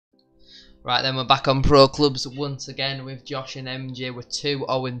Right then, we're back on Pro Clubs once again with Josh and MJ. We're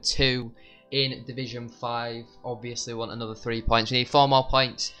 2-0-2 in Division 5. Obviously, we want another 3 points. We need 4 more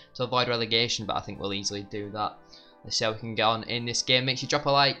points to avoid relegation, but I think we'll easily do that. Let's see how we can get on in this game. Make sure you drop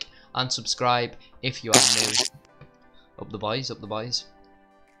a like and subscribe if you are new. Up the boys, up the boys.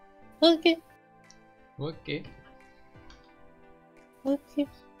 Okay. Okay. Okay.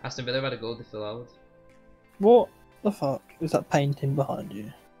 Aston Villa had a goal disallowed. What the fuck is that painting behind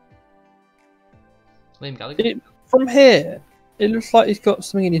you? Liam Gallagher. From here, it looks like he's got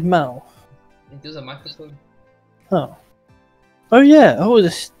something in his mouth. He does a microphone. Oh. Oh yeah. Oh,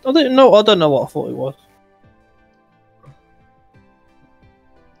 this. I don't know. I don't know what I thought it was.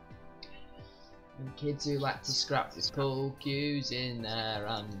 And kids who like to scrap this pool cues in their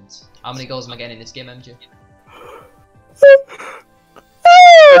hands. How many goals am I getting in this game, MJ?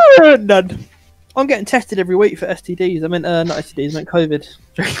 None. I'm getting tested every week for STDs. I meant not STDs. I meant COVID.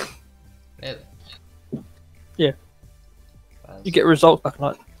 Really? Yeah. You get results back in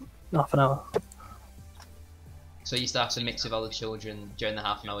like half an hour. So you still have to mix with other children during the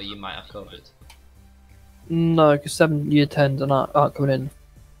half an hour you might have COVID? No, because 7 year 10s aren't coming in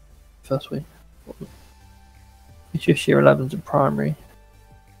first week. It's just year 11s and primary.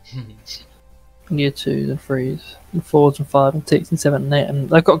 And year 2s and 3s and 4s and 5s and 6 and 7 and 8, and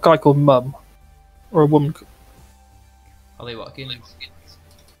they've got a guy called Mum or a woman. Ollie Watkins.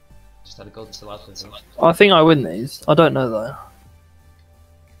 Just had a goal disallowed as well. I think I win these. I don't know though.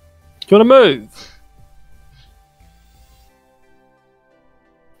 Do you want to move?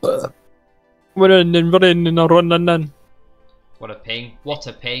 Run in. What a ping. What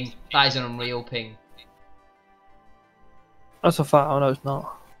a ping. That is an unreal ping. That's a foul. No, it's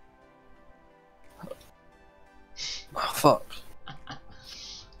not. Oh, fuck.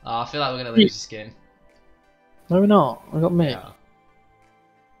 Oh, I feel like we're going to lose this game. No, we're not. I got me. Yeah.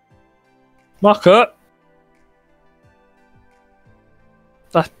 Marker.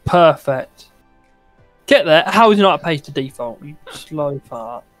 That's perfect. Get there. How is it not a pace to default? You slow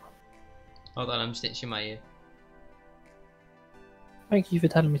fart. Hold on, I'm stitching my ear. Thank you for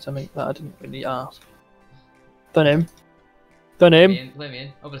telling me something that I didn't really ask. Done him. Done him. Play me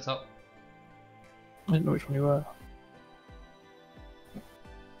in. Over the top. I didn't know which one you were.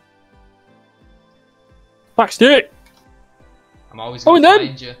 Back stick! I'm always going to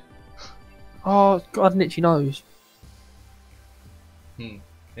find you. Oh, God, I had an itchy nose. Maybe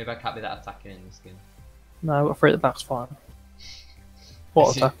I can't be that attacking in this game. No, I free at the back's fine.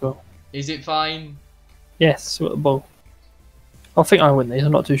 What a tackle. Is it fine? Yes, with the ball. I think I win these,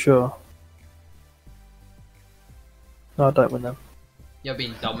 I'm not too sure. No, I don't win them. You're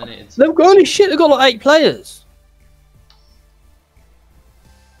being dominated. They've got, holy shit, they've got like 8 players.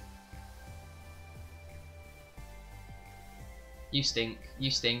 You stink.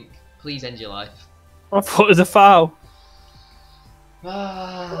 You stink. Please end your life. I thought it was a foul.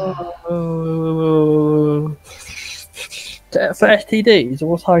 Ah. Oh. For STDs, or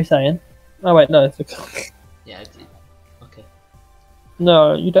what's Harry saying? Oh wait, no. Yeah, I did. Okay.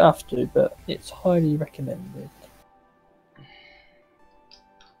 No, you don't have to, but it's highly recommended.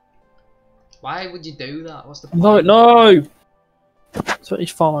 Why would you do that? What's the point? No! So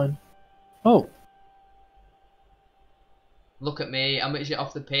it's fine. Oh. Look at me, I'm literally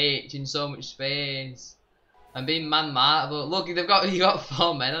off the pitch in so much space. I'm being man-marked, but look, you got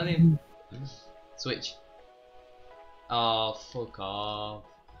 4 men on him. Switch. Oh, fuck off.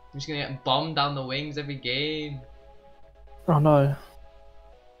 I'm just gonna get bombed down the wings every game. Oh no.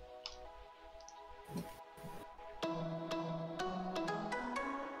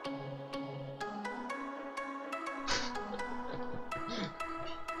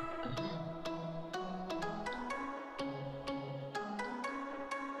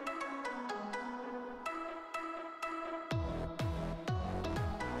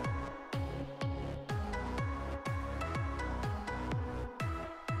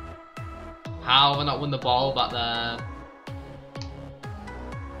 How have I not won the ball back there?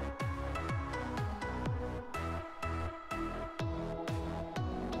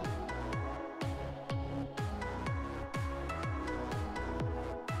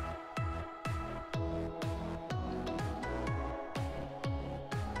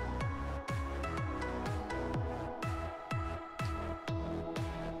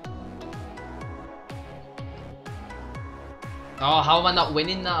 Oh, how am I not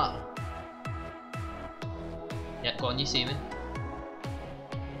winning that? Yeah, go on, you see me.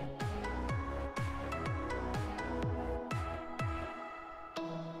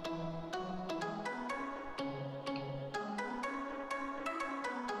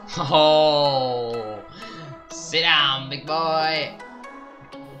 Oh, sit down, big boy.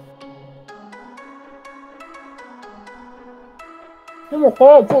 Oh my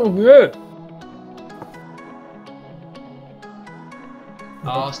god, what was it?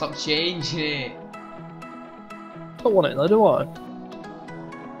 Oh, stop changing it. I don't want it though, do I?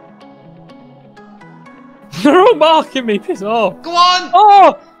 They're all marking me, piss off! Go on!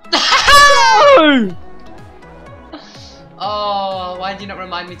 Oh! No! Oh, why did you not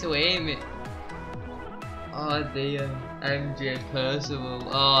remind me to aim it? Oh dear. MJ Percival.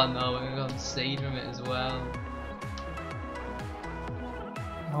 Oh no, we're going to seed from it as well.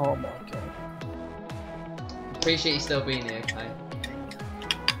 Oh my god. Appreciate you still being here, Kai.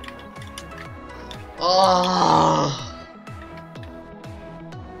 Oh!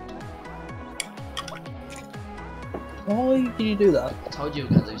 Why did you do that? I told you we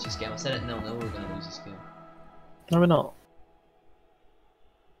were going to lose this game. I said it, no, we were going to lose this game. No, we're not.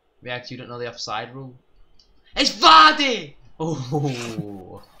 React, you don't know the offside rule? It's Vardy!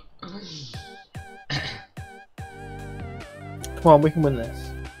 Oh! Come on, we can win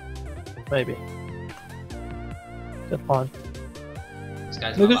this. Maybe. They're fine. This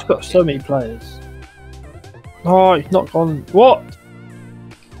guy's They've not just that got so many players. Oh, he's not gone. What?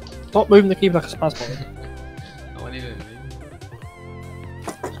 Stop moving the keeper like a spasm. I won't even move.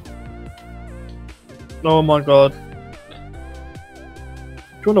 Oh my god. Do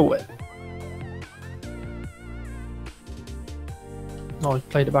you want to win? No, he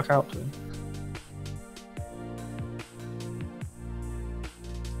played it back out to him.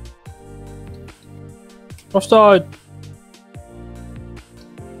 Offside!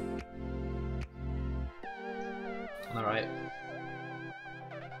 Alright.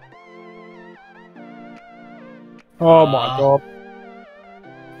 Oh my god.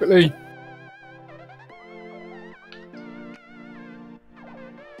 Quickly!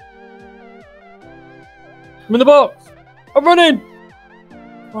 I'm in the box! I'm running!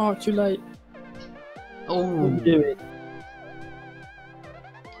 Oh, too late. Oh! What are you doing?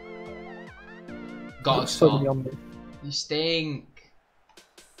 God, So stop. many on me. You stink.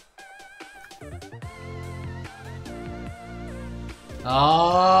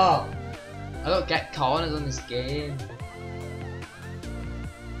 Oh! I don't get corners on this game.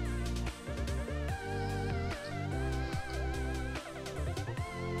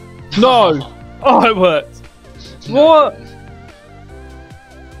 No! Oh, it worked! What?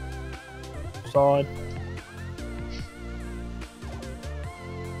 Side.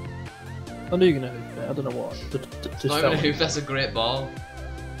 I knew you were gonna hoof it, I don't know what. Just Not even a hoof, that's a great ball.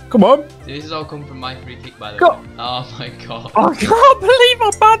 Come on! See, this has all come from my free kick, by the Go. way. Oh my god. I can't believe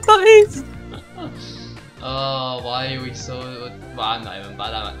how bad that is! Oh, why are we so... Well, I'm not even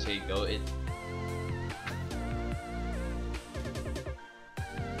bad, I'm actually goated.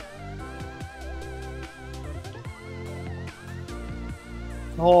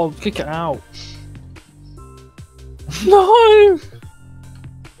 Oh, kick it out. No!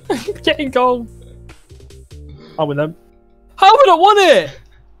 Getting goal. I'm with them. How would I won it?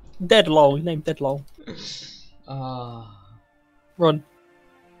 Dead lol, his name's Dead lol. Oh. Run.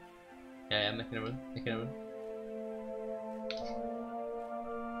 Yeah, I'm making a run, making a run.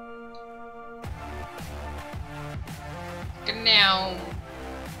 Now.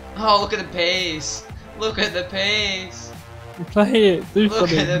 Oh, look at the pace. Look at the pace. Play it, do Look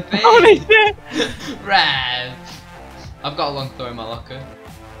something. at the pace. Holy shit! Rev. I've got a long throw in my locker.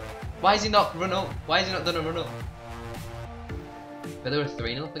 Why is he not run up? Why has he not done a run up? But they were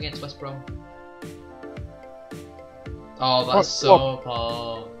 3-0 up against West Brom. Oh, that's so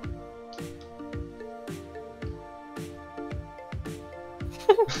poor.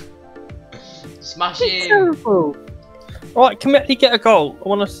 Smash him! Terrible. Right, can we actually get a goal? I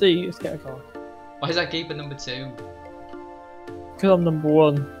want to see us get a goal. Why is that keeper number 2? Because I'm number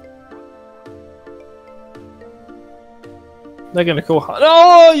 1. They're going to call...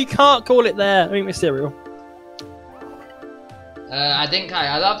 No, you can't call it there. Eat me cereal. I think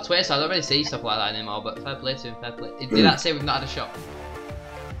I love Twitter, so I don't really see stuff like that anymore, but fair play to him, fair play. Did that say we've not had a shot?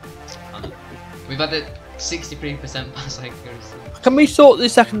 Oh, no. We've had a 63% pass accuracy. Can we sort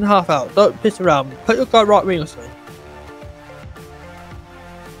this second half out? Don't piss around. Put your guy right wing or something.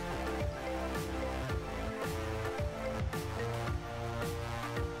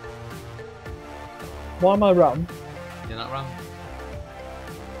 Why am I ram? You're not wrong.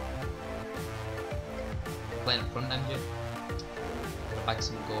 Playing front MJ. Bag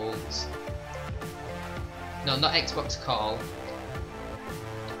some goals. No, not Xbox call.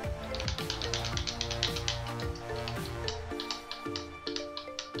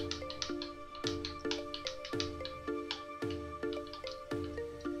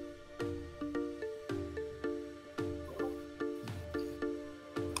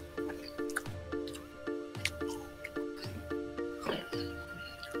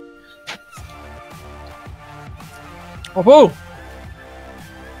 Oh, ball!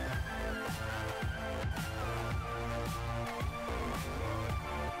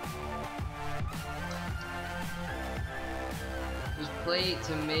 Just play it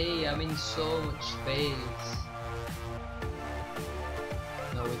to me, I'm in so much space.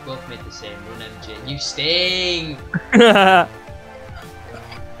 No, we both made the same run, MJ. You sting!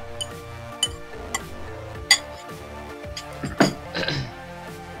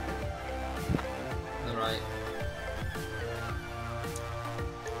 Alright.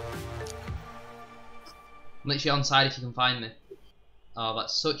 I'm literally on side if you can find me. Oh,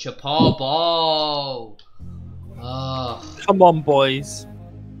 that's such a poor ball! Oh. Come on, boys.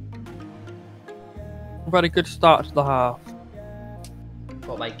 We've had a good start to the half.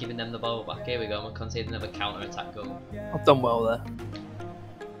 What, by giving them the ball back? Here we go, we're conceding another counter-attack goal. I've done well there.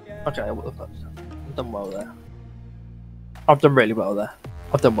 Okay, what the fuck? I've done well there. I've done really well there.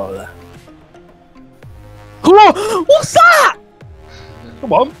 I've done well there. Come on! What's that?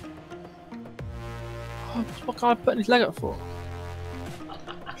 Come on. Oh, what guy putting his leg up for?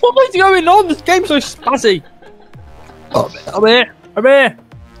 What is going on? This game's so spazzy. Oh, I'm here. I'm here.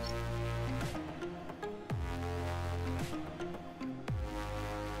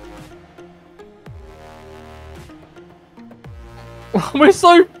 We're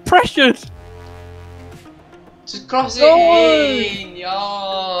so pressured. Just cross it in, yo.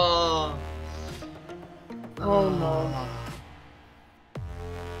 Oh no.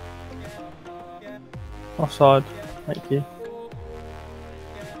 Offside. Thank you.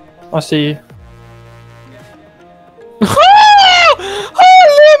 I see you.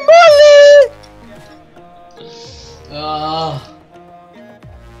 Holy moly!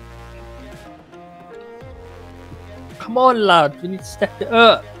 Come on, lad. We need to step it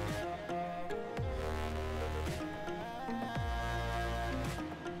up.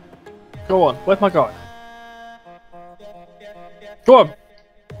 Go on. Where's my guy? Go on.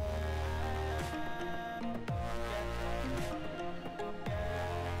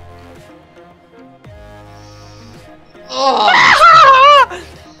 Oh!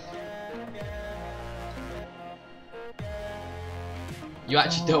 You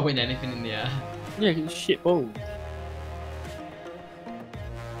actually don't win anything in the air. Yeah, it's shit ball.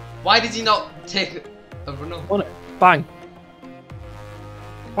 Why did he not take a run up? On it. Bang.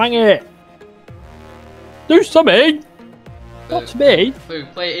 Bang it. Do something. Not to me. Boo,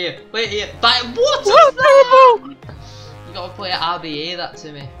 play it here. Play it here. What? What? You gotta play at RBA that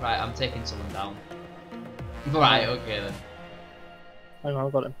to me. Right, I'm taking someone down. Right, okay then. Hang on, I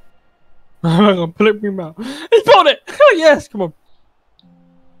got him. Hang on, pull it me out. He's got it! Oh yes, come on.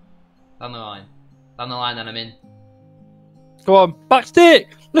 Down the line. Down the line and I'm in. Go on, back stick!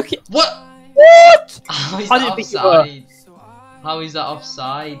 Look at What? what? How is I that didn't think you were. offside? How is that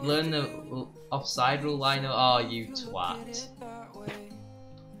offside? Learn the offside rule, Lino. Oh, you twat.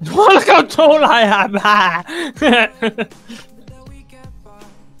 Look how tall I am!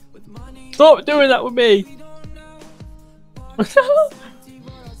 Stop doing that with me!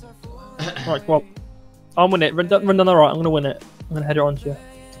 Right, come on. I'll win it. Run down the right. I'm gonna win it. I'm gonna head it onto you.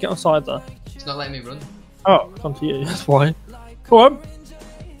 Get on side there. It's not letting me run. Oh, it's onto you. That's why. Come on.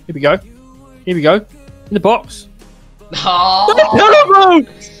 Here we go. Here we go. In the box. Oh,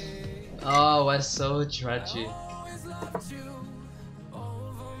 oh, we're so tragic.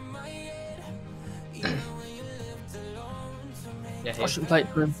 Yeah, I shouldn't play it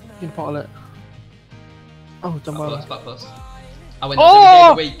for him. You can bottle it. Oh, done well. Back post. I win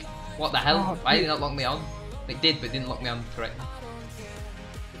Oh! this every day of the week. What the hell? Oh, Why did it not lock me on? It did, but it didn't lock me on correctly.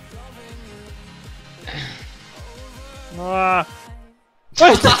 Ah.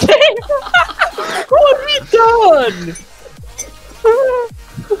 Where's the team? What have you done?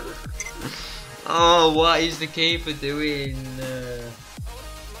 Oh, what is the keeper doing?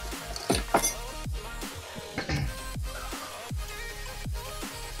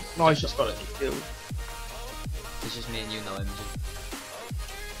 Nice, just got it. It's just me and you now, MG.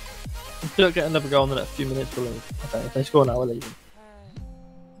 If we don't get another goal in the next few minutes, we'll leave. Okay, if they score now, we're leaving.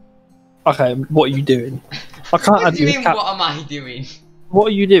 Okay, what are you doing? I can't What add do you you as mean, cap. what am I doing? What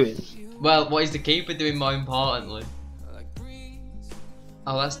are you doing? Well, what is the keeper doing more importantly?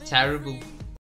 Oh, that's terrible.